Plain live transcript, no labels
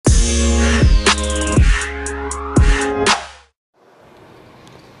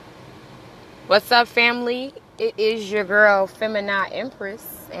What's up, family? It is your girl Femini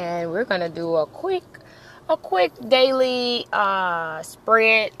Empress, and we're gonna do a quick daily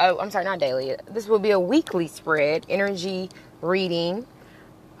spread. Oh, I'm sorry, not daily. This will be a weekly spread, energy reading,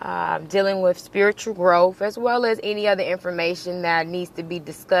 dealing with spiritual growth, as well as any other information that needs to be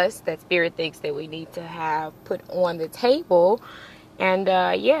discussed that Spirit thinks that we need to have put on the table. And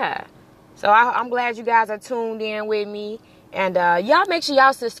so I'm glad you guys are tuned in with me. And y'all make sure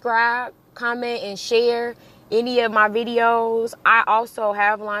y'all subscribe, comment, and share any of my videos. I also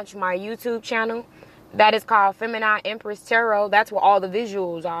have launched my YouTube channel that is called Femini Empress Tarot. That's where all the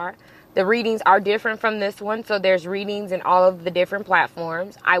visuals are. The readings are different from this one, so there's readings in all of the different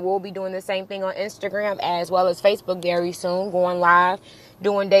platforms. I will be doing the same thing on Instagram as well as Facebook very soon, going live,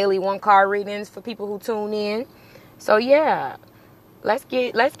 doing daily one-card readings for people who tune in. So yeah. Let's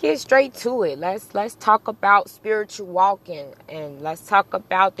get straight to it. Let's talk about spiritual walking, and let's talk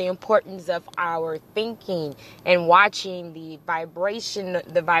about the importance of our thinking and watching the vibration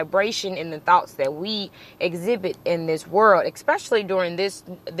and the thoughts that we exhibit in this world, especially during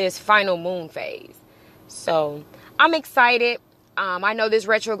this final moon phase. So I'm excited. I know this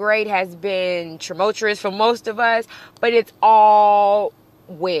retrograde has been tumultuous for most of us, but it's all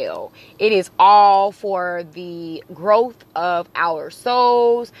well. It is all for the growth of our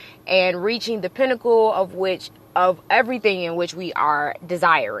souls and reaching the pinnacle of everything in which we are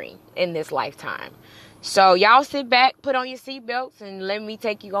desiring in this lifetime. So y'all sit back, put on your seatbelts, and let me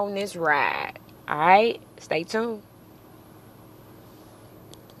take you on this ride. All right, stay tuned.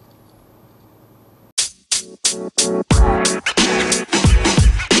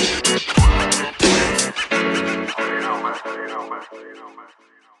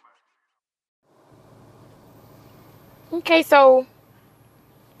 Okay, so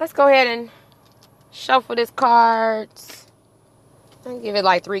let's go ahead and shuffle this cards. I'll give it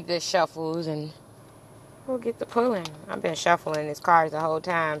like 3 good shuffles and we'll get to pulling. I've been shuffling these cards the whole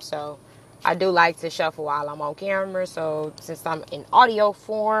time, so I do like to shuffle while I'm on camera. So since I'm in audio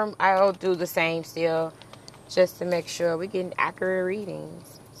form, I'll do the same still, just to make sure we're getting accurate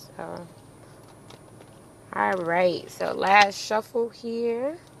readings. So, all right, so last shuffle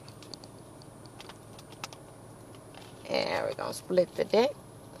here. And we're going to split the deck.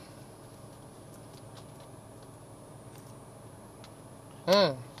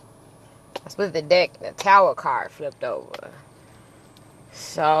 I split the deck. The Tower card flipped over.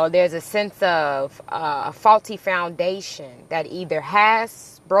 So there's a sense of a faulty foundation that either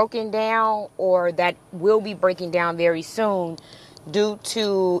has broken down or that will be breaking down very soon due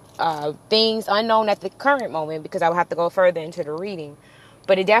to things unknown at the current moment, because I will have to go further into the reading.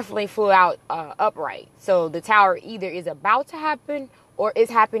 But it definitely flew out upright. So the Tower either is about to happen or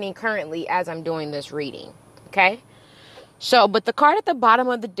is happening currently as I'm doing this reading. Okay? So, but the card at the bottom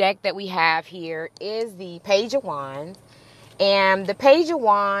of the deck that we have here is the Page of Wands. And the Page of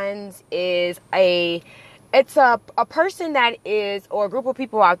Wands is a person that is, or a group of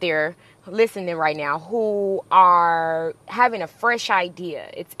people out there listening right now who are having a fresh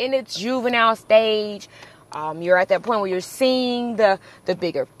idea. It's in its juvenile stage. You're at that point where you're seeing the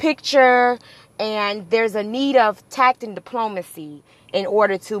bigger picture, and there's a need of tact and diplomacy in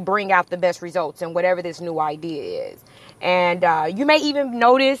order to bring out the best results in whatever this new idea is. And you may even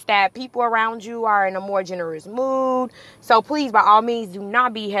notice that people around you are in a more generous mood. So please, by all means, do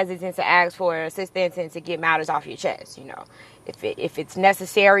not be hesitant to ask for assistance and to get matters off your chest. You know, if it's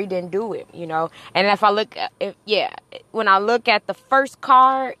necessary, then do it. You know, and when I look at the first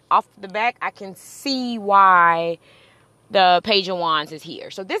card off the back, I can see why the Page of Wands is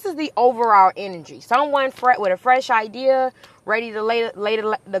here. So this is the overall energy. Someone with a fresh idea, ready to lay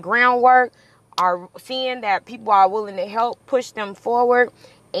the groundwork, are seeing that people are willing to help push them forward,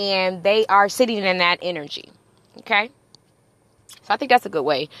 and they are sitting in that energy. Okay? So I think that's a good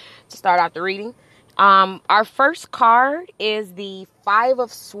way to start out the reading. Our first card is the Five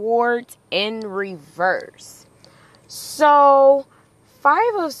of Swords in reverse. So,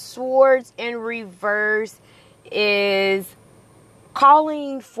 Five of Swords in reverse is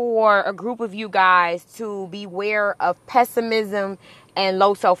calling for a group of you guys to beware of pessimism and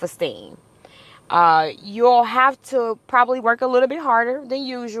low self-esteem. You'll have to probably work a little bit harder than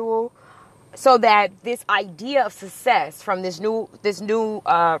usual so that this idea of success from this new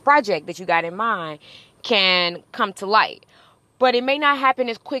project that you got in mind can come to light. But it may not happen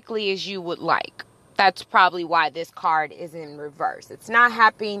as quickly as you would like. That's probably why this card is in reverse. It's not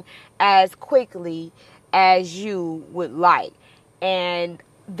happening as quickly as you would like. And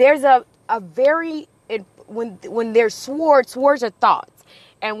there's when there's swords are thoughts.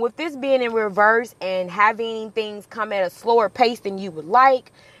 And with this being in reverse and having things come at a slower pace than you would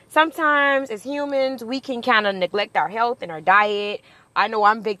like, sometimes as humans, we can kind of neglect our health and our diet. I know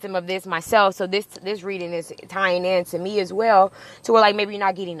I'm victim of this myself, so this reading is tying in to me as well. To where, like, maybe you're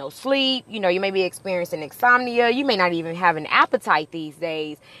not getting no sleep, you may be experiencing insomnia, you may not even have an appetite these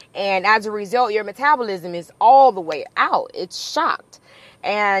days, and as a result, your metabolism is all the way out. It's shocked.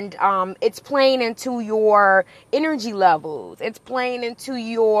 And it's playing into your energy levels. It's playing into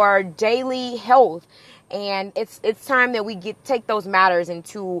your daily health. And it's time that we take those matters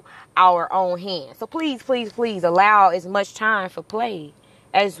into our own hands. So please, please, please allow as much time for play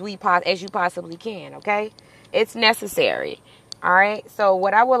as you possibly can, okay? It's necessary. All right? So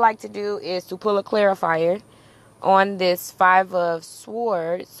what I would like to do is to pull a clarifier on this Five of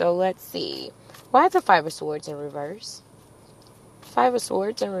Swords. So let's see. Why is the Five of Swords in reverse? Five of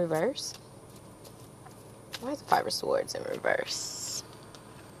Swords in reverse? Why is the Five of Swords in reverse?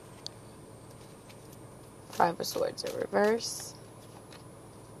 Five of Swords in reverse.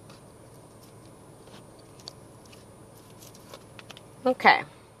 Okay.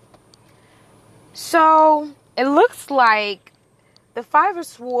 So, it looks like the Five of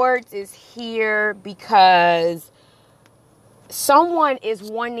Swords is here because someone is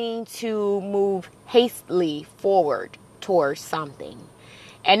wanting to move hastily forward towards something.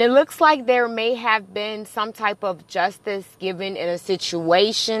 And it looks like there may have been some type of justice given in a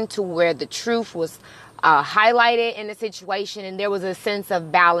situation to where the truth was highlighted in the situation, and there was a sense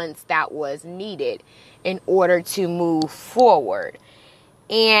of balance that was needed in order to move forward.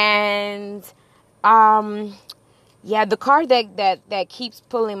 And the card that keeps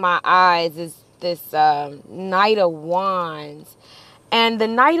pulling my eyes is this Knight of Wands. And the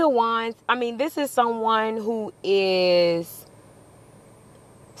Knight of Wands, this is someone who is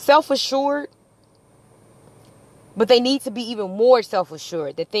self-assured, but they need to be even more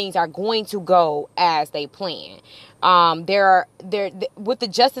self-assured that things are going to go as they plan. With the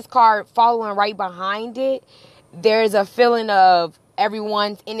Justice card following right behind it, there's a feeling of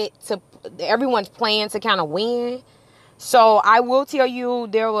everyone's playing to kind of win. So I will tell you,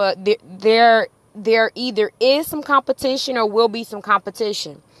 there either is some competition or will be some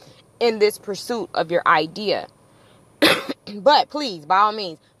competition in this pursuit of your idea. But please, by all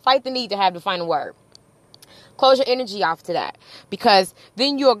means, fight the need to have the final word. Close your energy off to that, because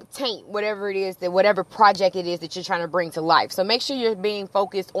then you'll taint whatever project it is that you're trying to bring to life. So make sure you're being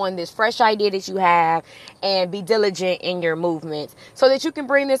focused on this fresh idea that you have, and be diligent in your movements so that you can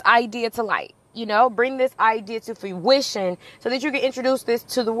bring this idea to light. Bring this idea to fruition so that you can introduce this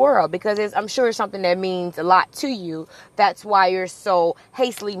to the world, because I'm sure it's something that means a lot to you. That's why you're so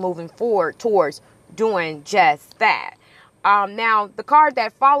hastily moving forward towards doing just that. Now, the card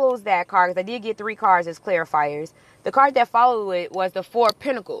that follows that card, because I did get 3 cards as clarifiers, the card that followed it was the Four of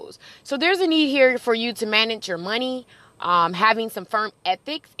Pentacles. So there's a need here for you to manage your money, having some firm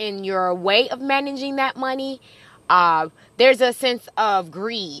ethics in your way of managing that money. There's a sense of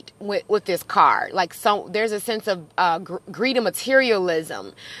greed with this card. There's a sense of greed and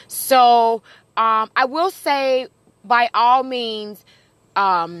materialism. So I will say, by all means,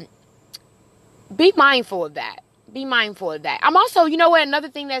 be mindful of that. Be mindful of that. I'm also, another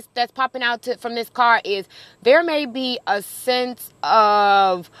thing that's popping out from this card is there may be a sense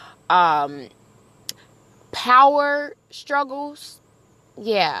of power struggles.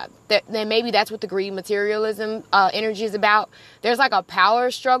 Yeah, then maybe that's what the greed materialism energy is about. There's like a power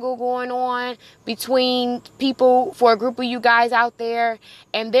struggle going on between people, for a group of you guys out there,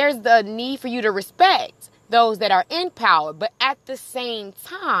 and there's the need for you to respect those that are in power, but at the same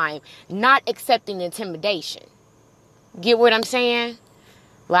time not accepting intimidation. Get what I'm saying?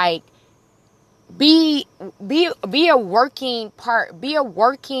 Like, be a working part of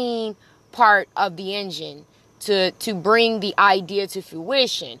the engine to bring the idea to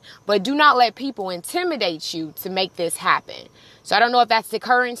fruition. But do not let people intimidate you to make this happen. So I don't know if that's the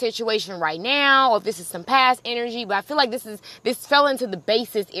current situation right now, or if this is some past energy, but I feel like this fell into the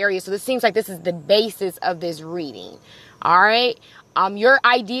basis area. So this seems like this is the basis of this reading. All right. Your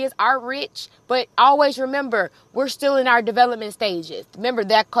ideas are rich, but always remember, we're still in our development stages. Remember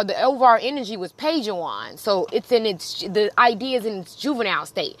that the overall energy was Page of Wands, so the idea is in its juvenile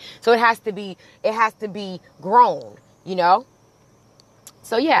state. So it has to be grown,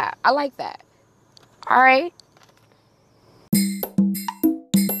 So yeah, I like that. All right.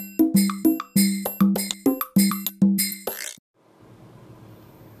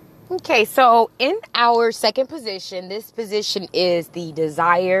 Okay, so in our second position, this position is the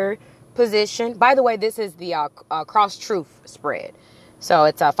desire position. By the way, this is the cross truth spread. So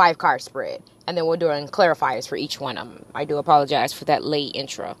it's a 5-card spread. And then we're doing clarifiers for each one. I do apologize for that late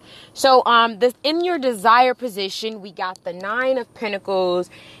intro. So in your desire position, we got the 9 of Pentacles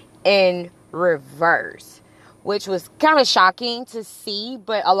in reverse, which was kind of shocking to see.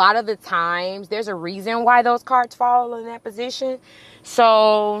 But a lot of the times there's a reason why those cards fall in that position.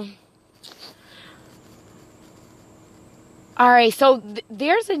 So, all right. So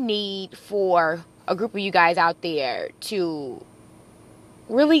there's a need for a group of you guys out there to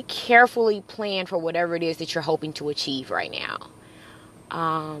really carefully plan for whatever it is that you're hoping to achieve right now.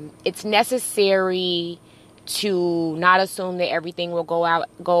 It's necessary to not assume that everything will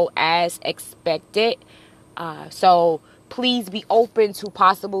go as expected. So please be open to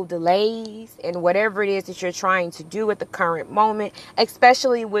possible delays in whatever it is that you're trying to do at the current moment,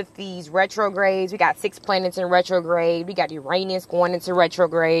 especially with these retrogrades. We got 6 planets in retrograde. We got Uranus going into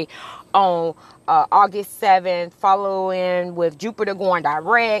retrograde on August 7th, following with Jupiter going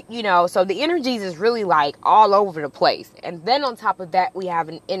direct, so the energies is really like all over the place. And then on top of that, we have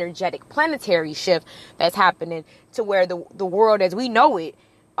an energetic planetary shift that's happening to where the world as we know it,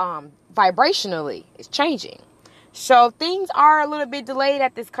 vibrationally is changing. So things are a little bit delayed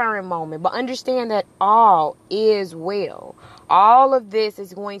at this current moment, but understand that all is well. All of this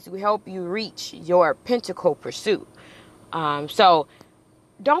is going to help you reach your pentacle pursuit. So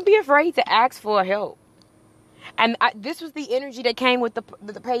don't be afraid to ask for help. And this was the energy that came with the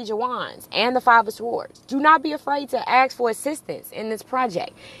Page of Wands and the Five of Swords. Do not be afraid to ask for assistance in this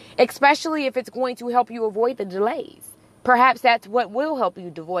project, especially if it's going to help you avoid the delays. Perhaps that's what will help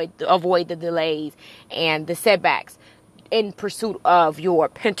you avoid the delays and the setbacks in pursuit of your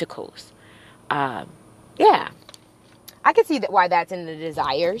pentacles. Yeah. I can see why that's in the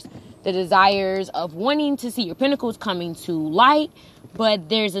desires. The desires of wanting to see your pentacles coming to light, but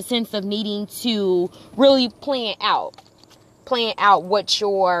there's a sense of needing to really plan out how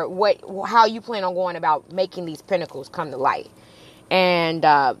you plan on going about making these pentacles come to light. And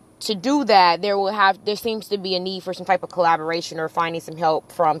to do that, there seems to be a need for some type of collaboration or finding some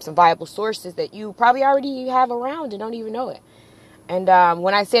help from some viable sources that you probably already have around and don't even know it. And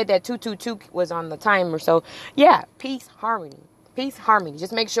when I said that 222 was on the timer, so yeah, peace, harmony.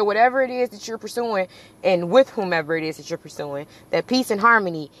 Just make sure whatever it is that you're pursuing and with whomever it is that you're pursuing, that peace and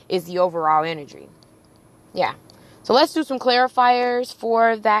harmony is the overall energy. Yeah. So let's do some clarifiers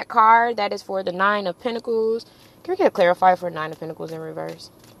for that card. That is for the Nine of Pentacles. Can we get a clarifier for Nine of Pentacles in reverse?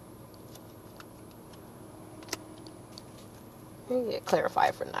 Can we get a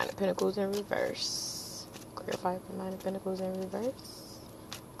clarifier for Nine of Pentacles in reverse? Clarify for Nine of Pentacles in reverse.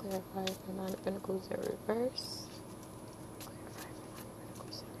 Clarify for Nine of Pentacles in reverse. Clarify for Nine of Pentacles in reverse.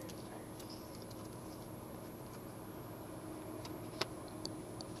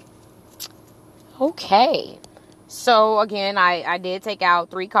 Okay. So again, I did take out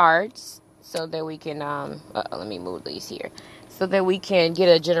 3 cards so that we can let me move these here so that we can get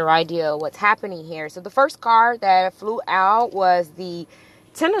a general idea of what's happening here. So the first card that flew out was the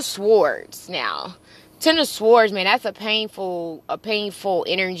Ten of Swords. Now, Ten of Swords, man, that's a painful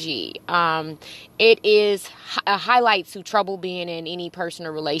energy. It is a highlight to trouble being in any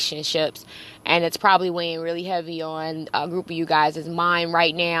personal relationships, and it's probably weighing really heavy on a group of you guys' mind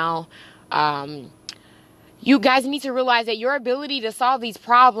right now. You guys need to realize that your ability to solve these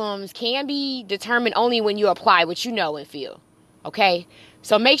problems can be determined only when you apply what you know and feel. Okay?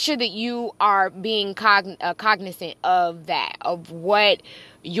 So make sure that you are being cognizant of that, of what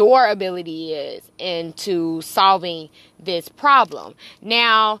your ability is into solving this problem.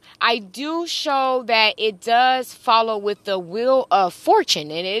 Now, I do show that it does follow with the Wheel of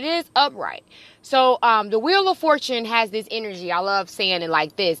Fortune, and it is upright. So the Wheel of Fortune has this energy. I love saying it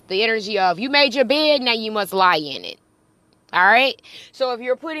like this. The energy of, you made your bed, now you must lie in it. All right? So if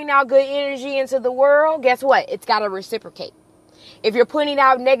you're putting out good energy into the world, guess what? It's got to reciprocate. If you're putting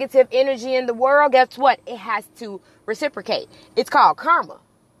out negative energy in the world, guess what? It has to reciprocate. It's called karma.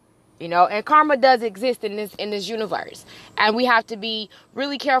 And karma does exist in this universe. And we have to be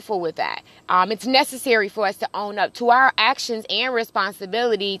really careful with that. It's necessary for us to own up to our actions and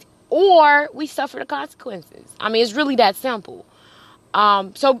responsibilities, or we suffer the consequences. I mean, it's really that simple.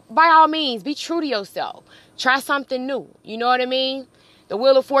 So by all means, be true to yourself. Try something new. You know what I mean? The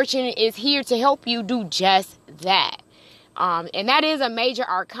Wheel of Fortune is here to help you do just that. And that is a major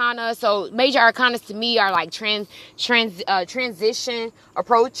arcana. So major arcanas to me are like transition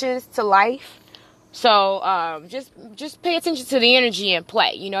approaches to life. So just pay attention to the energy in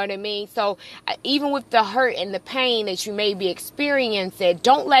play. You know what I mean? So even with the hurt and the pain that you may be experiencing,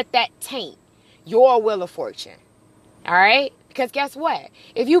 don't let that taint your Wheel of Fortune. All right? Because guess what?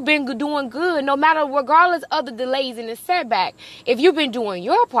 If you've been doing good, no matter, regardless of the delays and the setback, if you've been doing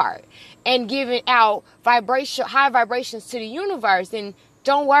your part and giving out high vibrations to the universe, then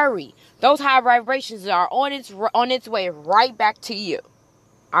don't worry. Those high vibrations are on its way right back to you.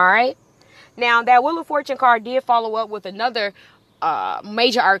 All right. Now, that Wheel of Fortune card did follow up with another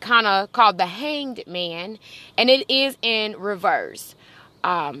major arcana called the Hanged Man, and it is in reverse.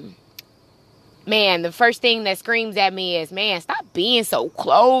 Man, the first thing that screams at me is, man, stop being so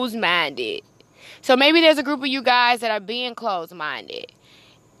closed-minded. So maybe there's a group of you guys that are being closed-minded.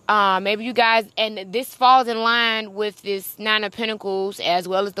 Maybe you guys, and this falls in line with this Nine of Pentacles as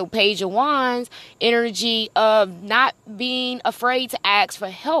well as the Page of Wands energy of not being afraid to ask for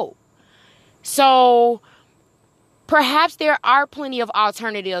help. So perhaps there are plenty of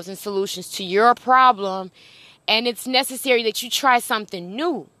alternatives and solutions to your problem, and it's necessary that you try something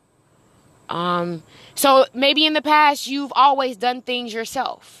new. So maybe in the past you've always done things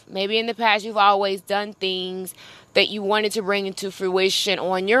yourself. Maybe in the past you've always done things that you wanted to bring into fruition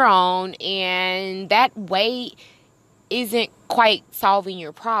on your own, and that way isn't quite solving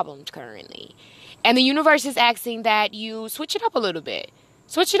your problems currently. And the universe is asking that you switch it up a little bit.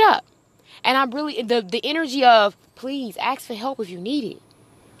 Switch it up. And I'm really, the energy of, please ask for help if you need it.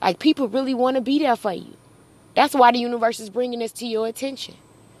 Like, people really want to be there for you. That's why the universe is bringing this to your attention.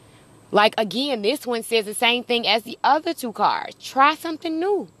 Like, again, this one says the same thing as the other two cards. Try something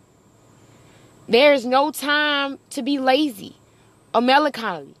new. There's no time to be lazy or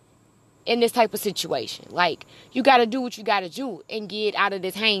melancholy in this type of situation. Like, you got to do what you got to do and get out of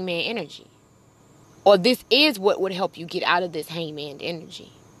this hangman energy. Or this is what would help you get out of this hangman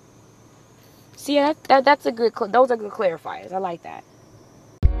energy. See, that's a good, those are good clarifiers. I like that.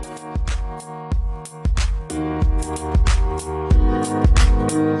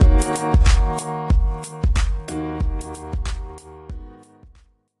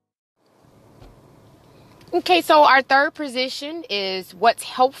 Okay, so our third position is what's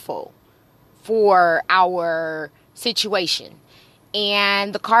helpful for our situation.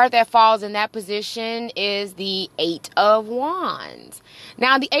 And the card that falls in that position is the Eight of Wands.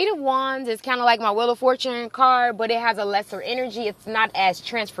 Now, the Eight of Wands is kind of like my Wheel of Fortune card, but it has a lesser energy. It's not as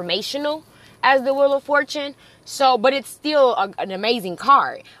transformational as the Wheel of Fortune. So, but it's still an amazing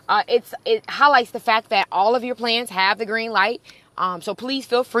card. It highlights the fact that all of your plans have the green light. So please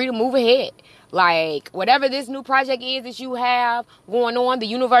feel free to move ahead. Like, whatever this new project is that you have going on, the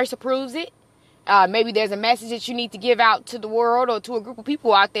universe approves it. Maybe there's a message that you need to give out to the world or to a group of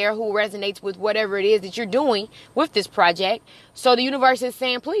people out there who resonates with whatever it is that you're doing with this project. So the universe is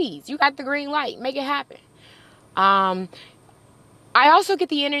saying, please, you got the green light. Make it happen. I also get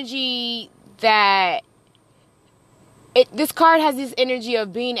the energy that this card has this energy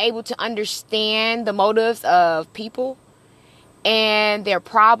of being able to understand the motives of people and their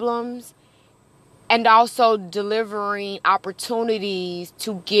problems, and also delivering opportunities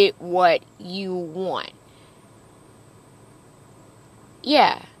to get what you want.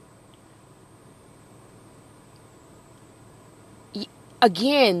 Yeah.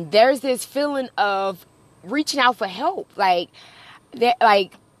 Again, there's this feeling of reaching out for help. Like,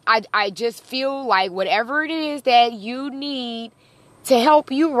 I just feel like whatever it is that you need to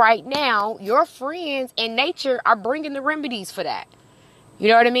help you right now, your friends and nature are bringing the remedies for that. You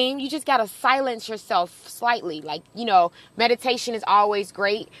know what I mean? You just got to silence yourself slightly. Like, meditation is always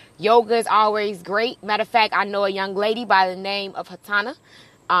great. Yoga is always great. Matter of fact, I know a young lady by the name of Hatana.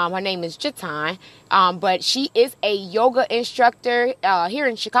 Her name is Jatan. But she is a yoga instructor here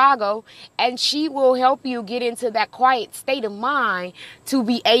in Chicago. And she will help you get into that quiet state of mind to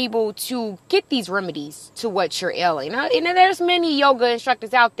be able to get these remedies to what you're ailing. Now, there's many yoga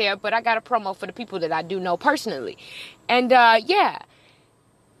instructors out there, but I got a promo for the people that I do know personally. And yeah.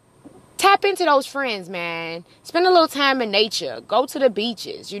 Tap into those friends, man. Spend a little time in nature. Go to the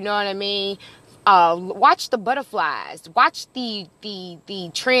beaches. You know what I mean? Watch the butterflies. Watch the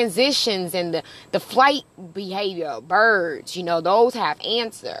transitions and the flight behavior of birds. Those have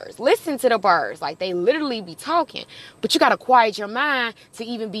answers. Listen to the birds. Like, they literally be talking. But you got to quiet your mind to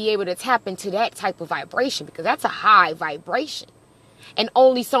even be able to tap into that type of vibration, because that's a high vibration. And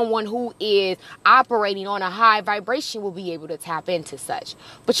only someone who is operating on a high vibration will be able to tap into such.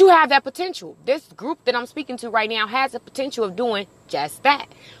 But you have that potential. This group that I'm speaking to right now has the potential of doing just that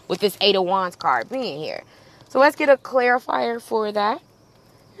with this Eight of Wands card being here. So let's get a clarifier for that.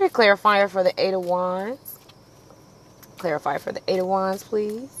 A clarifier for the Eight of Wands. Clarify for the Eight of Wands,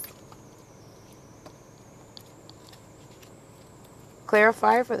 please.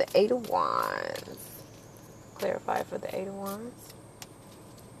 Clarify for the Eight of Wands. Clarify for the Eight of Wands.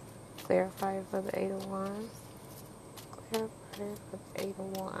 Clarify for the Eight of Wands. Clarify for the Eight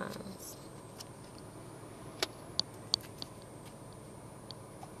of Wands.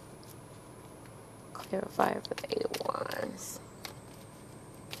 Clarify for the Eight of Wands.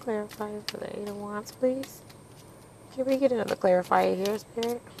 Clarify for the Eight of Wands, please. Can we get another clarifier here,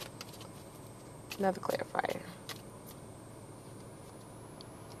 Spirit? Another clarifier.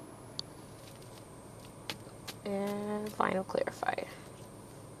 And final clarifier.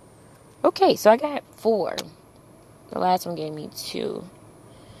 Okay, so I got 4. The last one gave me 2.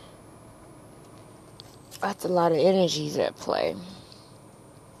 That's a lot of energies at play.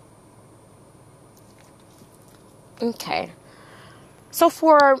 Okay. So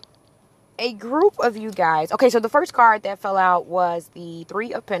for a group of you guys, okay, so the first card that fell out was the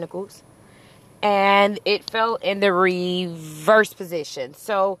 3 of Pentacles. And it fell in the reverse position.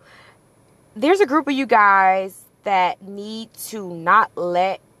 So there's a group of you guys that need to not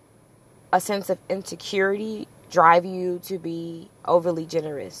let a sense of insecurity drive you to be overly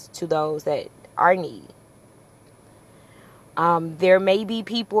generous to those that are needy. There may be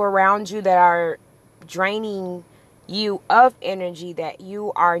people around you that are draining you of energy that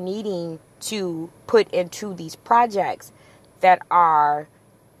you are needing to put into these projects that are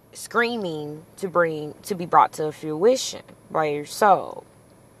screaming to be brought to fruition by your soul.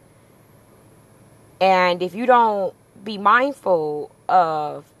 And if you don't be mindful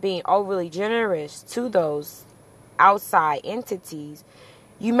of being overly generous to those outside entities,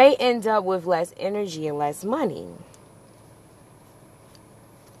 you may end up with less energy and less money.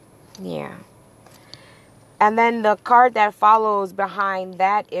 Yeah. And then the card that follows behind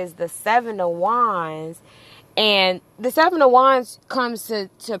that is the 7 of Wands. And the 7 of Wands comes to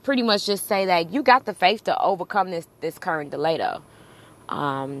pretty much just say that you got the faith to overcome this current delay, though.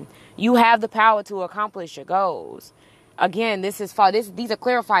 You have the power to accomplish your goals. Again, these are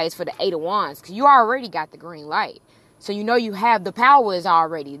clarifiers for the 8 of Wands, because you already got the green light. So you know you have the power is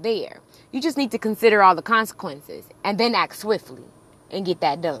already there. You just need to consider all the consequences and then act swiftly and get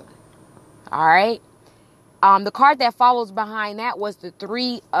that done. All right. The card that follows behind that was the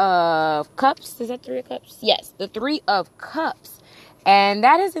 3 of Cups. Is that 3 of Cups? Yes, the 3 of Cups. And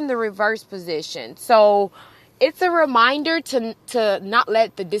that is in the reverse position. So it's a reminder to not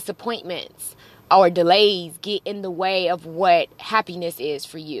let the disappointments or delays get in the way of what happiness is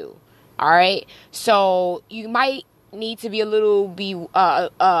for you. All right. So you might need to be a little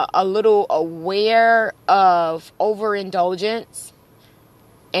aware of overindulgence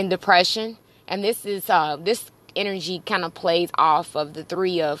and depression. And this energy kind of plays off of the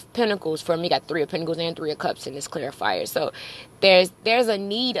 3 of Pentacles. For me, got 3 of Pentacles and 3 of Cups in this clarifier. So there's a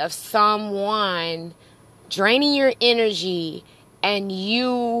need of someone draining your energy and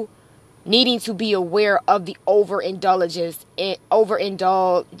you needing to be aware of the overindulgence into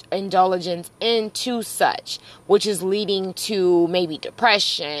such, which is leading to maybe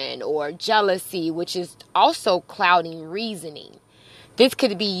depression or jealousy, which is also clouding reasoning. This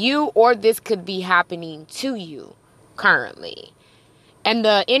could be you, or this could be happening to you currently. And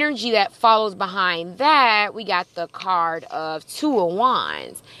the energy that follows behind that, we got the card of 2 of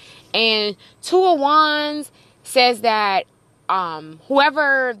Wands. And 2 of Wands says that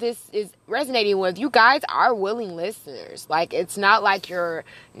whoever this is resonating with, you guys are willing listeners. Like, it's not like you're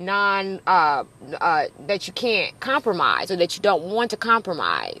that you can't compromise or that you don't want to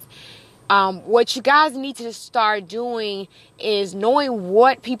compromise. What you guys need to start doing is knowing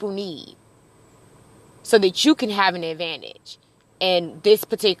what people need so that you can have an advantage in this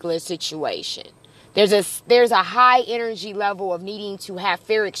particular situation. There's a high energy level of needing to have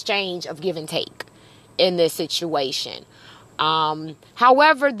fair exchange of give and take in this situation.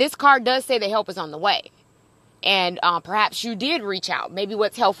 However, this card does say the help is on the way. And perhaps you did reach out. Maybe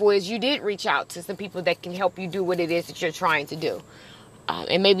what's helpful is you did reach out to some people that can help you do what it is that you're trying to do.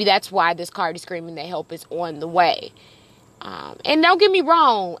 And maybe that's why this card is screaming that help is on the way. And don't get me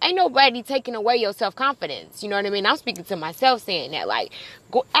wrong, ain't nobody taking away your self-confidence. You know what I mean? I'm speaking to myself saying that. Like,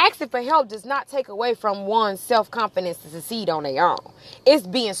 asking for help does not take away from one's self-confidence to succeed on their own. It's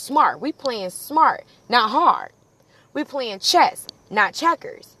being smart. We playing smart, not hard. We playing chess, not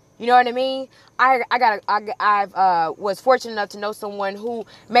checkers. You know what I mean? I was fortunate enough to know someone who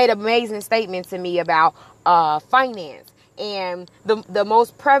made an amazing statement to me about finance. And the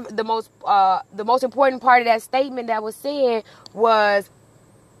most important part of that statement that was said was,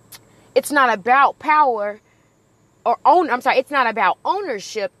 it's not about power it's not about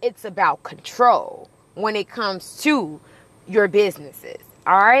ownership, it's about control when it comes to your businesses.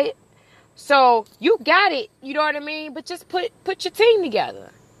 All right? So you got it, you know what I mean? But just put your team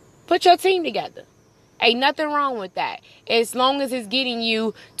together. Put your team together. Ain't nothing wrong with that, as long as it's getting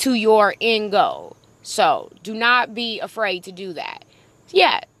you to your end goal. So do not be afraid to do that.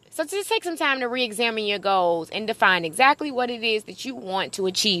 Yeah. So just take some time to re-examine your goals and define exactly what it is that you want to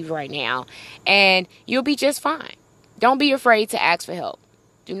achieve right now. And you'll be just fine. Don't be afraid to ask for help.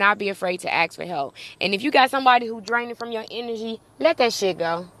 Do not be afraid to ask for help. And if you got somebody who draining from your energy, let that shit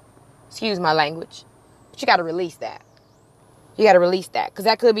go. Excuse my language. But you got to release that. You got to release that. Because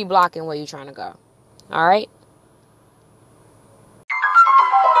that could be blocking where you're trying to go. All right?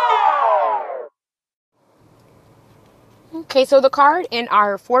 Okay, so the card in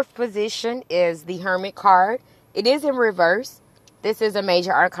our fourth position is the Hermit card. It is in reverse. This is a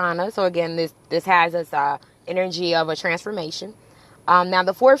major arcana. So again, this has this energy of a transformation. Now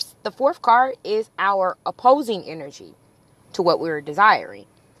the fourth card is our opposing energy to what we're desiring.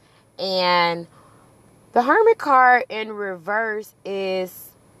 And the Hermit card in reverse is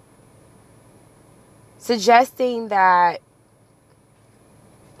suggesting that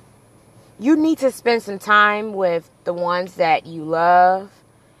you need to spend some time with the ones that you love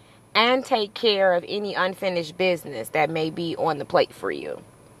and take care of any unfinished business that may be on the plate for you.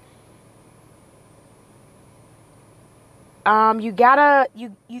 You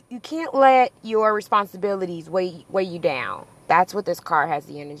can't let your responsibilities weigh you down. That's what this card has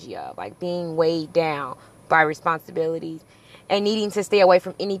the energy of, like being weighed down by responsibilities and needing to stay away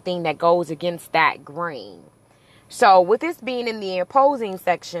from anything that goes against that grain. So with this being in the opposing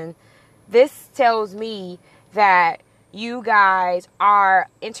section, this tells me that you guys are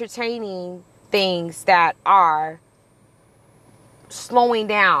entertaining things that are slowing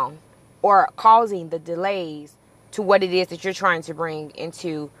down or causing the delays to what it is that you're trying to bring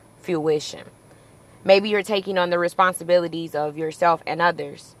into fruition. Maybe you're taking on the responsibilities of yourself and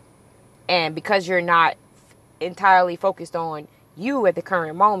others. And because you're not entirely focused on you at the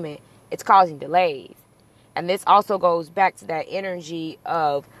current moment, it's causing delays. And this also goes back to that energy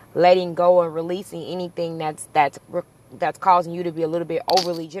of letting go and releasing anything that's causing you to be a little bit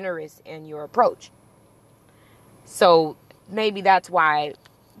overly generous in your approach. So maybe that's why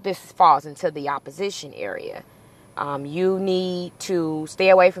this falls into the opposition area. You need to stay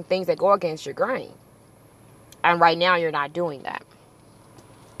away from things that go against your grain. And right now you're not doing that.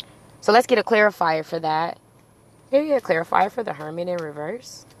 So let's get a clarifier for that. Maybe a clarifier for the Hermit in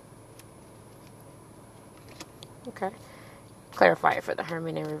reverse. Okay. Clarifier for the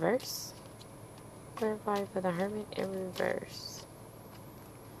Hermit in reverse. Clarifier for the Hermit in reverse.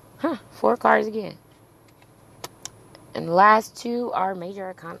 4 cards again. And the last 2 are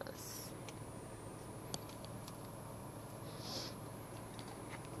major arcanas.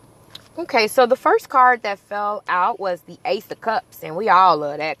 Okay, so the first card that fell out was the Ace of Cups, and we all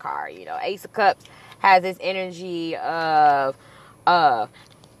love that card. You know, Ace of Cups has this energy of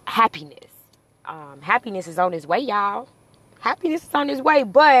happiness. Happiness is on its way, y'all. Happiness is on its way,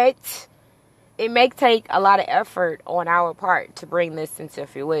 but it may take a lot of effort on our part to bring this into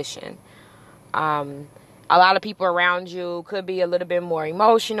fruition. A lot of people around you could be a little bit more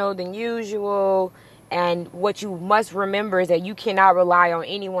emotional than usual. And what you must remember is that you cannot rely on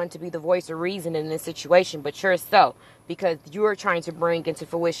anyone to be the voice of reason in this situation but yourself, because you're trying to bring into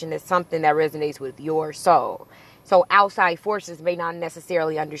fruition is something that resonates with your soul. So outside forces may not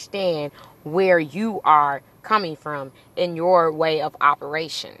necessarily understand where you are coming from in your way of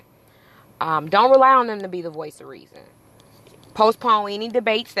operation. Don't rely on them to be the voice of reason. Postpone any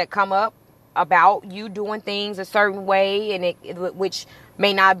debates that come up about you doing things a certain way, and which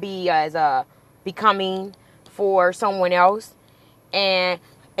may not be as becoming for someone else, and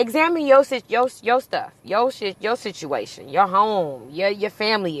examine your stuff, your situation, your home, your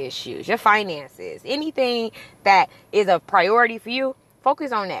family issues, your finances, anything that is a priority for you.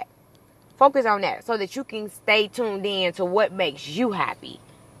 Focus on that so that you can stay tuned in to what makes you happy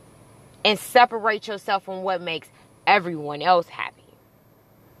and separate yourself from what makes everyone else happy.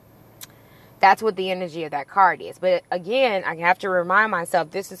 That's what the energy of that card is. But again, I have to remind myself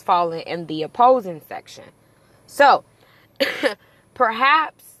this is falling in the opposing section. So,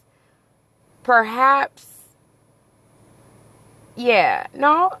 perhaps, yeah,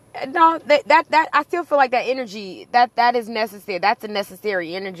 no, that I still feel like that energy, that is necessary. That's a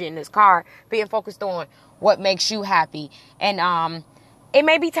necessary energy in this card, being focused on what makes you happy. And it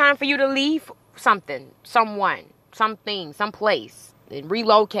may be time for you to leave something, someone, something, someplace, and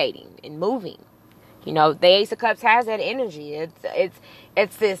relocating and moving. You know, the Ace of Cups has that energy.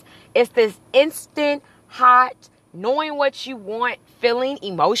 It's this instant hot, knowing what you want, feeling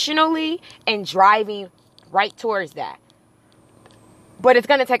emotionally, and driving right towards that. But it's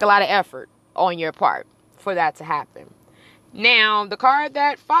going to take a lot of effort on your part for that to happen. Now, the card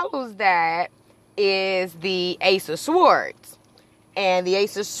that follows that is the Ace of Swords. And the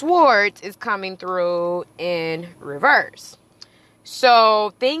Ace of Swords is coming through in reverse.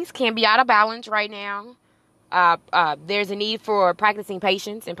 So things can be out of balance right now. There's a need for practicing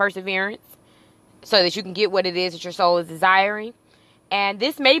patience and perseverance so that you can get what it is that your soul is desiring. And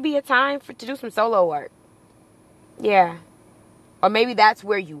this may be a time to do some solo work. Yeah. Or maybe that's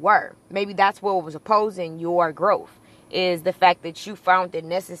where you were. Maybe that's what was opposing your growth, is the fact that you found it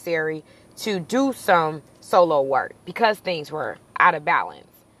necessary to do some solo work because things were out of balance.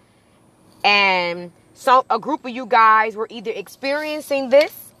 And so a group of you guys were either experiencing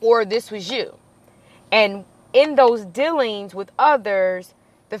this or this was you. And in those dealings with others,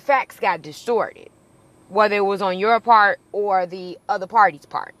 the facts got distorted, whether it was on your part or the other party's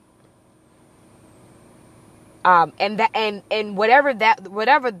part. And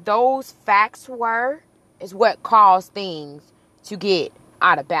whatever those facts were is what caused things to get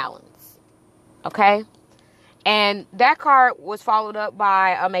out of balance. Okay? And that card was followed up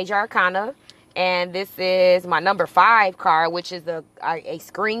by a Major Arcana. And this is my number 5 card, which is a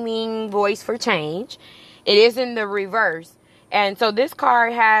screaming voice for change. It is in the reverse. And so this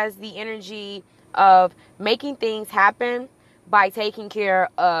card has the energy of making things happen by taking care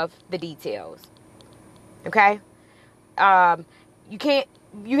of the details. Okay?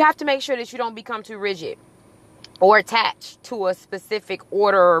 You have to make sure that you don't become too rigid or attached to a specific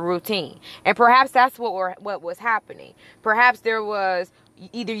order or routine. And perhaps that's what was happening. Perhaps there was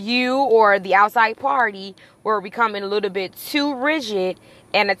either you or the outside party were becoming a little bit too rigid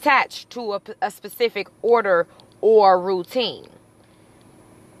and attached to a specific order or routine.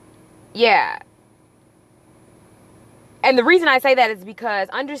 Yeah. And the reason I say that is because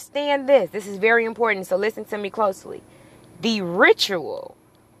understand this. This is very important, so listen to me closely. The ritual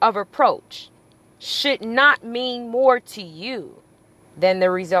of approach should not mean more to you than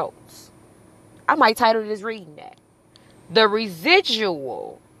the results. I might title this reading that. The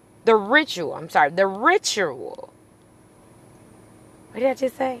ritual. What did I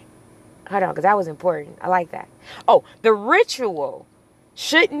just say? Hold on, because that was important. I like that. Oh, the ritual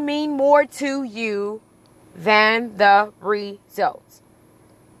shouldn't mean more to you than the results.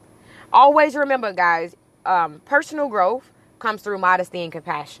 Always remember, guys, personal growth comes through modesty and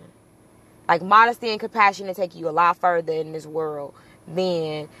compassion. Like modesty and compassion will take you a lot further in this world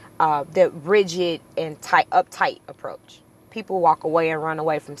than the rigid and uptight approach. People walk away and run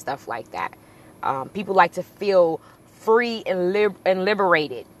away from stuff like that. People like to feel free and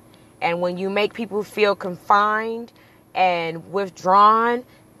liberated. And when you make people feel confined and withdrawn,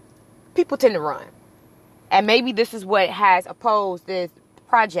 people tend to run. And maybe this is what has opposed this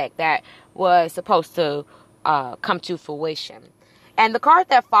project that was supposed to come to fruition. And the card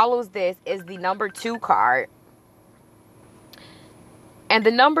that follows this is the number 2 card. And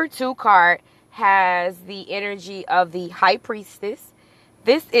the number 2 card has the energy of the High Priestess.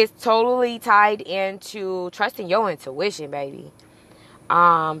 This is totally tied into trusting your intuition, baby.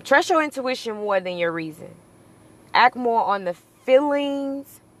 Trust your intuition more than your reason. Act more on the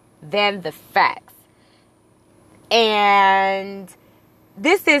feelings than the facts. And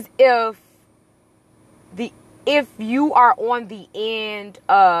this is if you are on the end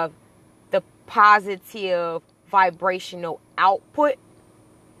of the positive vibrational output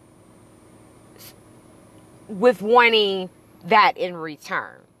with wanting that in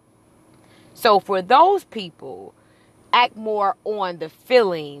return. So for those people, act more on the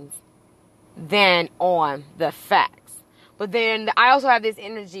feelings than on the facts. But then I also have this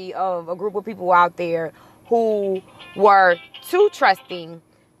energy of a group of people out there who were too trusting.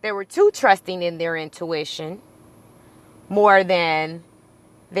 They were too trusting in their intuition more than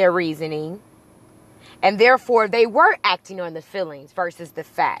their reasoning. And therefore, they were acting on the feelings versus the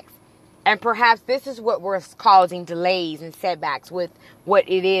facts. And perhaps this is what was causing delays and setbacks with what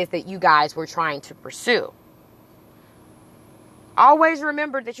it is that you guys were trying to pursue. Always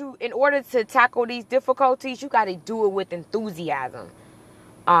remember that in order to tackle these difficulties, you got to do it with enthusiasm.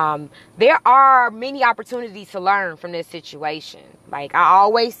 There are many opportunities to learn from this situation. Like I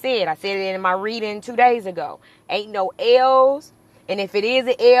always said, I said it in my reading 2 days ago. Ain't no L's. And if it is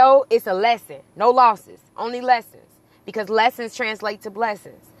an L, it's a lesson. No losses, only lessons. Because lessons translate to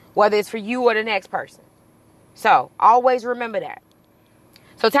blessings, whether it's for you or the next person. So always remember that.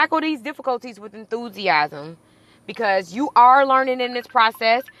 So tackle these difficulties with enthusiasm, because you are learning in this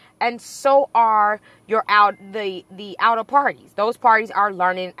process, and so are the outer parties. Those parties are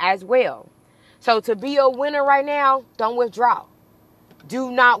learning as well. So to be a winner right now, don't withdraw.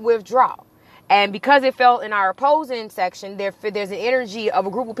 Do not withdraw. And because it fell in our opposing section, there's an energy of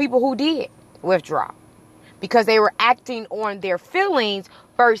a group of people who did withdraw, because they were acting on their feelings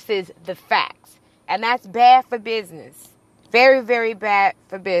versus the facts. And that's bad for business. Very, very bad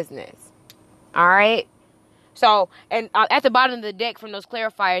for business. All right. So, and at the bottom of the deck from those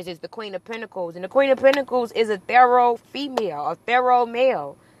clarifiers is the Queen of Pentacles. And the Queen of Pentacles is a thorough female, a thorough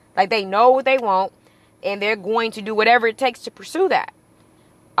male. Like they know what they want, and they're going to do whatever it takes to pursue that.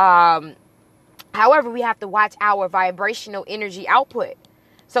 However, we have to watch our vibrational energy output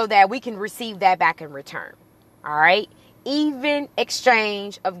so that we can receive that back in return. All right. Even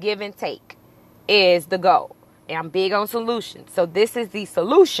exchange of give and take is the goal. And I'm big on solutions. So this is the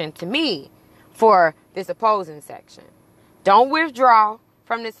solution to me for this opposing section. Don't withdraw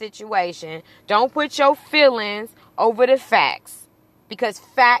from the situation. Don't put your feelings over the facts, because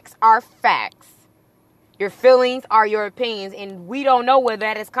facts are facts. Your feelings are your opinions, and we don't know where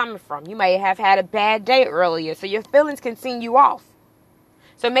that is coming from. You may have had a bad day earlier, so your feelings can send you off.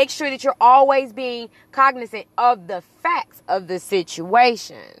 So make sure that you're always being cognizant of the facts of the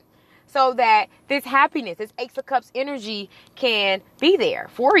situation, so that this happiness, this Ace of Cups energy can be there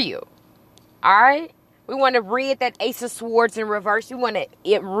for you. All right? We want to rid that Ace of Swords in reverse. We want to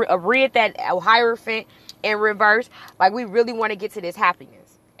rid that Hierophant in reverse. Like, we really want to get to this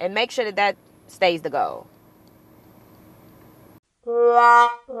happiness. And make sure that that stays the goal.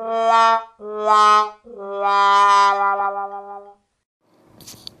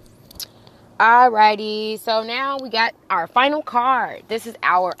 Alrighty, so now we got our final card. This is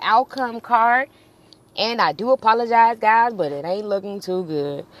our outcome card. And I do apologize, guys, but it ain't looking too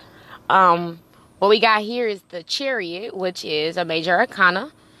good. What we got here is the Chariot, which is a major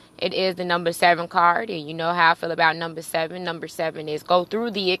arcana. It is the number 7 card, and you know how I feel about number 7. Number 7 is go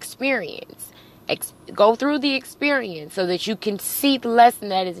through the experience. Go through the experience so that you can see the lesson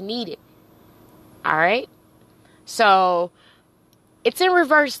that is needed. All right? So, it's in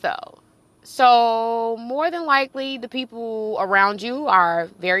reverse, though. So, more than likely, the people around you are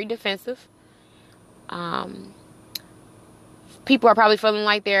very defensive. People are probably feeling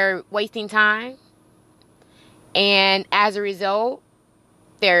like they're wasting time. And as a result,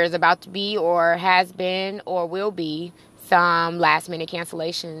 there's about to be, or has been, or will be some last minute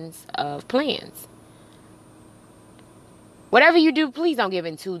cancellations of plans. Whatever you do, please don't give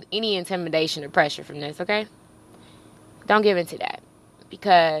into any intimidation or pressure from this, okay? Don't give into that,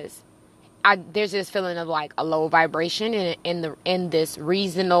 because there's this feeling of like a low vibration in this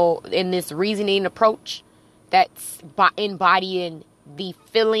reasoning approach that's embodying the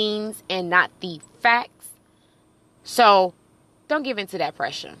feelings and not the facts. So don't give into that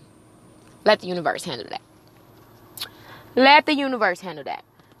pressure. Let the universe handle that. Let the universe handle that.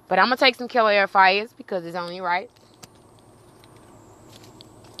 But I'm going to take some clarifiers because it's only right.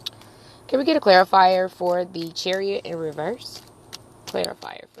 Can we get a clarifier for the Chariot in reverse?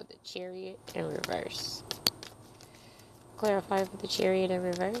 Clarifier for the Chariot in reverse. Clarifier for the Chariot in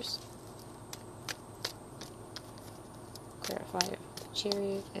reverse. Clarifier for the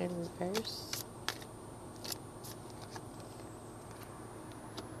Chariot in reverse.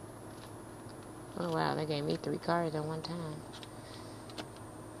 Oh wow, they gave me 3 cards at one time.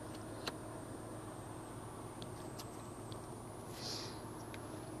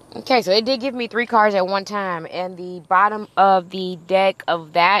 Okay, so it did give me 3 cards at one time, and the bottom of the deck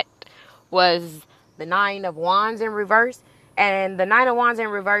of that was the 9 of Wands in reverse. And the 9 of Wands in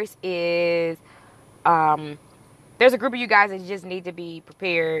reverse is, there's a group of you guys that just need to be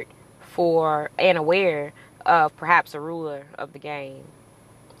prepared for and aware of perhaps a ruler of the game.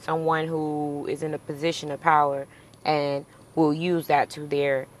 Someone who is in a position of power and will use that to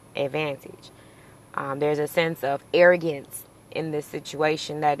their advantage. There's a sense of arrogance in this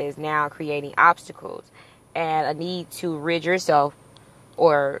situation that is now creating obstacles, and a need to rid yourself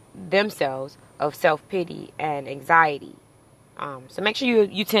or themselves of self-pity and anxiety. So make sure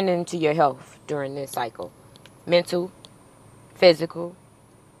you tend into your health during this cycle. Mental, physical,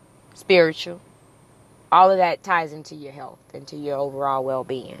 spiritual. All of that ties into your health, into your overall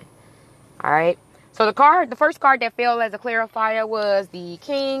well-being. All right. So the first card that fell as a clarifier was the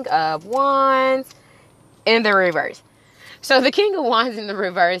King of Wands in the reverse. So the King of Wands in the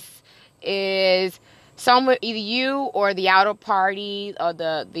reverse is someone, either you or the outer party or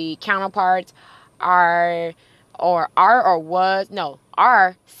the counterparts are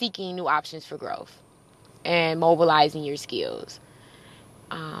seeking new options for growth and mobilizing your skills.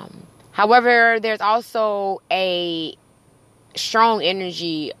 However, there's also a strong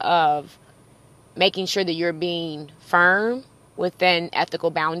energy of making sure that you're being firm within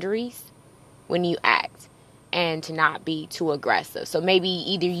ethical boundaries when you act, and to not be too aggressive. So maybe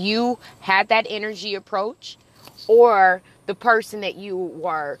either you had that energy approach, or the person that you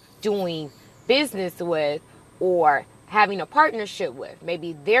were doing business with or having a partnership with,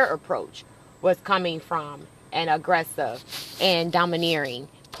 maybe their approach was coming from an aggressive and domineering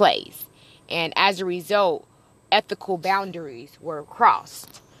place. And as a result, ethical boundaries were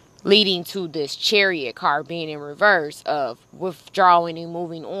crossed, leading to this Chariot card being in reverse of withdrawing and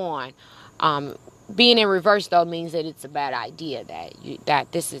moving on being in reverse, though, means that it's a bad idea,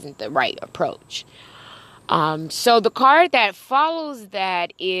 that this isn't the right approach. So the card that follows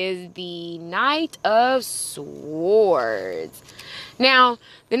that is the Knight of Swords. Now,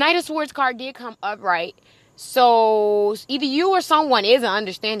 the Knight of Swords card did come upright. So either you or someone isn't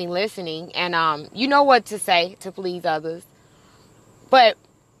understanding, listening, and you know what to say to please others. But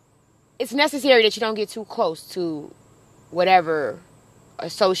it's necessary that you don't get too close to whatever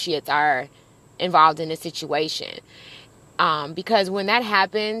associates are involved in the situation. Because when that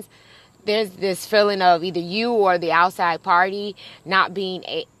happens, there's this feeling of either you or the outside party not being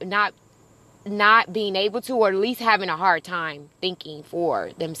able to, or at least having a hard time thinking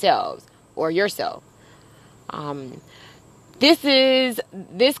for themselves or yourself. This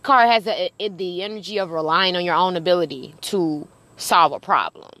card has the energy of relying on your own ability to solve a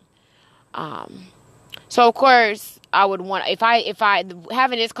problem. So of course I would want, if I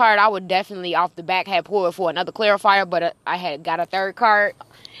having this card, I would definitely off the back have pulled for another clarifier, but I had got a third card,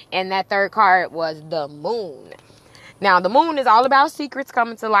 and that third card was the Moon. Now the Moon is all about secrets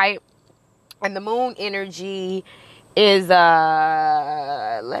coming to light, and the Moon energy is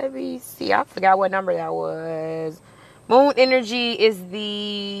let me see, I forgot what number that was. Moon energy is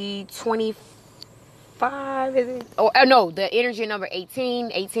the 25, is it? Oh no, the energy number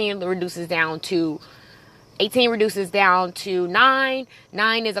 18. 18 reduces down to 9.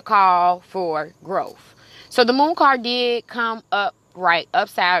 9 is a call for growth. So the Moon card did come up right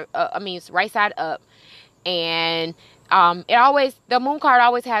side up, and the Moon card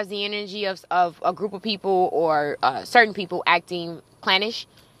always has the energy of a group of people, or certain people acting clannish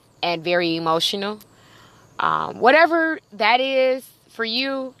and very emotional. Whatever that is for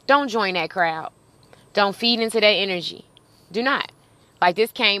you, don't join that crowd. Don't feed into that energy. Do not. Like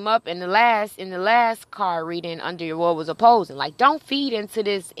this came up in the last card reading under what was opposing. Like, don't feed into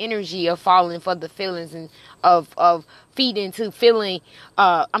this energy of falling for the feelings and of feeding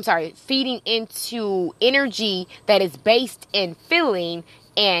into energy that is based in feeling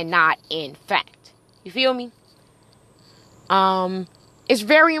and not in fact. You feel me? It's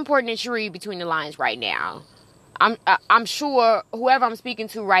very important that you read between the lines right now. I'm sure whoever I'm speaking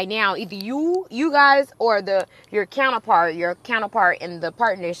to right now, either you guys or your counterpart in the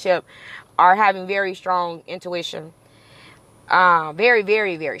partnership are having very strong intuition. Very,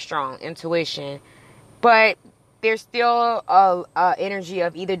 very, very strong intuition. But there's still a energy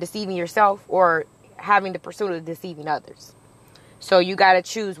of either deceiving yourself or having the pursuit of deceiving others. So you got to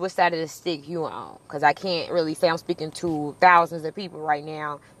choose which side of the stick you on. Because I can't really say I'm speaking to thousands of people right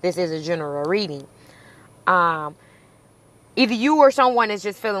now. This is a general reading. Either you or someone is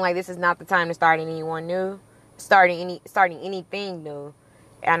just feeling like this is not the time to start anyone new, starting anything new,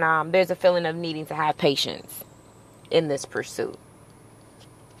 and there's a feeling of needing to have patience in this pursuit.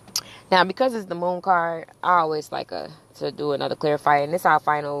 Now, because it's the Moon card, I always like to do another clarifier, and this is our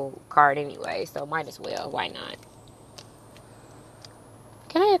final card anyway, so might as well. Why not?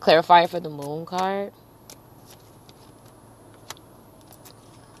 Can I get a clarifier for the Moon card?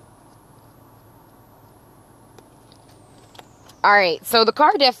 Alright, so the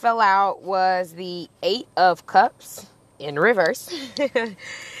card that fell out was the 8 of Cups in reverse.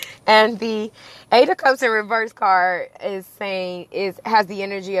 And the 8 of Cups in reverse card has the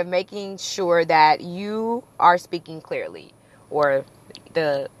energy of making sure that you are speaking clearly, or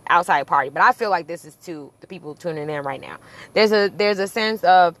the outside party. But I feel like this is to the people tuning in right now. There's a sense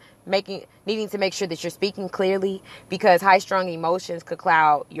of needing to make sure that you're speaking clearly, because high-strung emotions could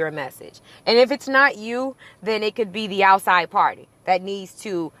cloud your message. And if it's not you, then it could be the outside party that needs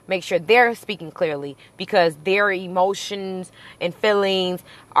to make sure they're speaking clearly, because their emotions and feelings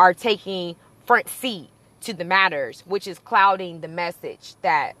are taking front seat to the matters, which is clouding the message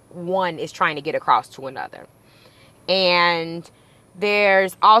that one is trying to get across to another. And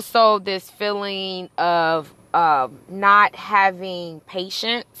there's also this feeling of not having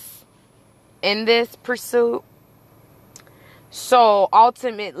patience in this pursuit. So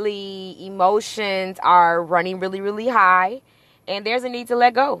ultimately, emotions are running really, really high, and there's a need to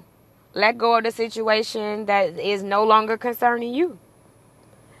let go. Let go of the situation that is no longer concerning you.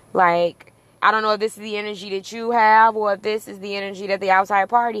 Like, I don't know if this is the energy that you have, or if this is the energy that the outside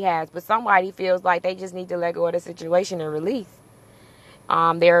party has, but somebody feels like they just need to let go of the situation and release.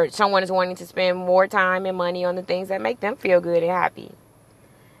 Someone is wanting to spend more time and money on the things that make them feel good and happy.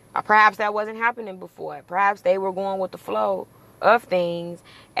 Perhaps that wasn't happening before. Perhaps they were going with the flow of things,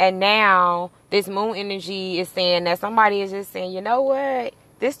 and now this Moon energy is saying that somebody is just saying, you know what,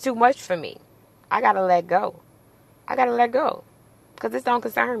 this is too much for me. I gotta let go. Because this don't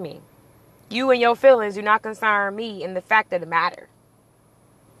concern me. You and your feelings do not concern me in the fact of the matter.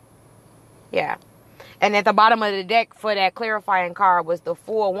 Yeah. And at the bottom of the deck for that clarifying card was the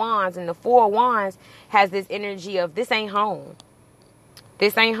Four of Wands. And the Four of Wands has this energy of this ain't home.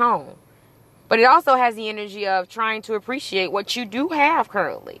 This ain't home. But it also has the energy of trying to appreciate what you do have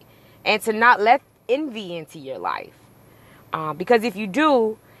currently. And to not let envy into your life. Because if you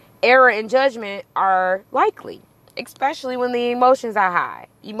do, error and judgment are likely. Especially when the emotions are high.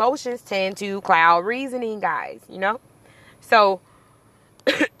 Emotions tend to cloud reasoning, guys. You know? So,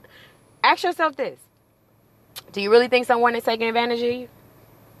 ask yourself this. Do you really think someone is taking advantage of you?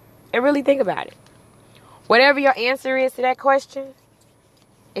 And really think about it. Whatever your answer is to that question,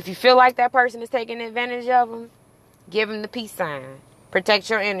 if you feel like that person is taking advantage of them, give them the peace sign. Protect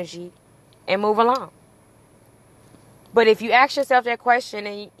your energy and move along. But if you ask yourself that question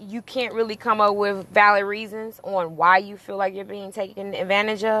and you can't really come up with valid reasons on why you feel like you're being taken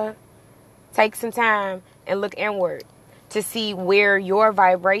advantage of, take some time and look inward to see where your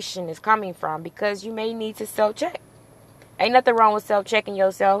vibration is coming from, because you may need to self-check. Ain't nothing wrong with self-checking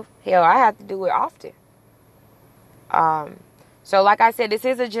yourself. Hell, I have to do it often. So like I said, this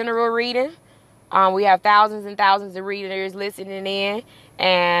is a general reading. We have thousands and thousands of readers listening in,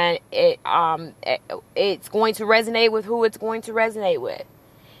 and it's going to resonate with who it's going to resonate with.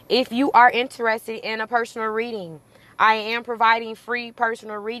 If you are interested in a personal reading, I am providing free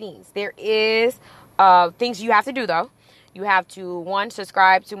personal readings. There is things you have to do, though. You have to, 1,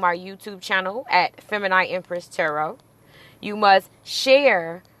 subscribe to my YouTube channel at Feminine Empress Tarot. You must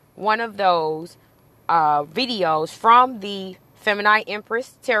share one of those videos from the Feminine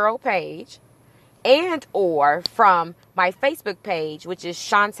Empress Tarot page and or from my Facebook page, which is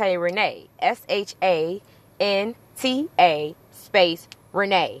Shantae Renee, SHANTA space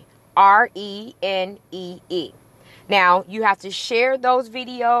Renee, RENEE. Now, you have to share those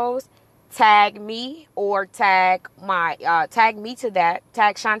videos, tag me or tag me to that,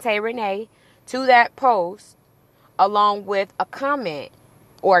 tag Shantae Renee to that post, along with a comment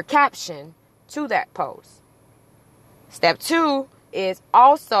or a caption to that post. Step 2 is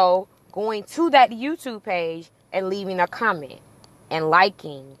also going to that YouTube page and leaving a comment and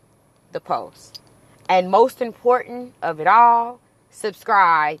liking the post. And most important of it all,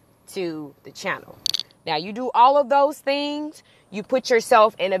 subscribe to the channel. Now, you do all of those things, you put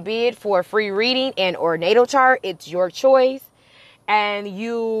yourself in a bid for a free reading and or natal chart. It's your choice. And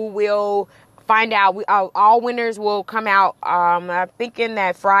you will find out, all winners will come out. I'm thinking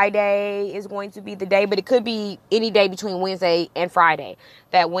that Friday is going to be the day, but it could be any day between Wednesday and Friday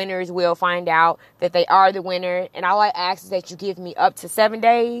that winners will find out that they are the winner. And all I ask is that you give me up to 7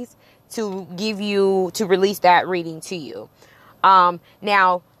 days to release that reading to you.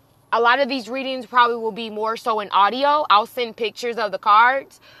 Now, a lot of these readings probably will be more so in audio. I'll send pictures of the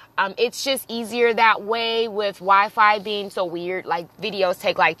cards. It's just easier that way with Wi-Fi being so weird. Like, videos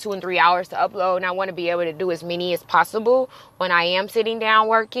take like 2 and 3 hours to upload, and I want to be able to do as many as possible when I am sitting down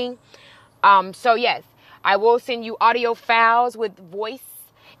working. So yes, I will send you audio files with voice,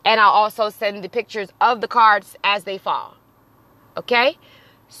 and I'll also send the pictures of the cards as they fall. Okay?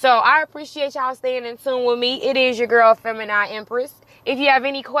 So I appreciate y'all staying in tune with me. It is your girl, Feminine Empress. If you have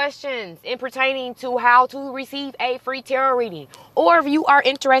any questions in pertaining to how to receive a free tarot reading, or if you are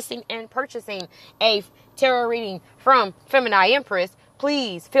interested in purchasing a tarot reading from Feminine Empress,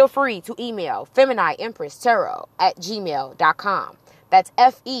 please feel free to email feminineempresstarot@gmail.com. That's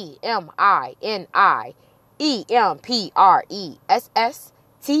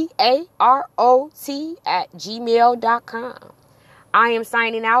FEMINIEMPRESSTAROT@gmail.com. I am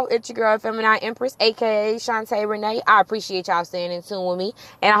signing out. It's your girl, Feminine Empress, a.k.a. Shantae Renee. I appreciate y'all staying in tune with me.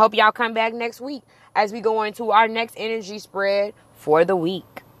 And I hope y'all come back next week as we go into our next energy spread for the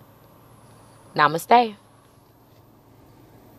week. Namaste.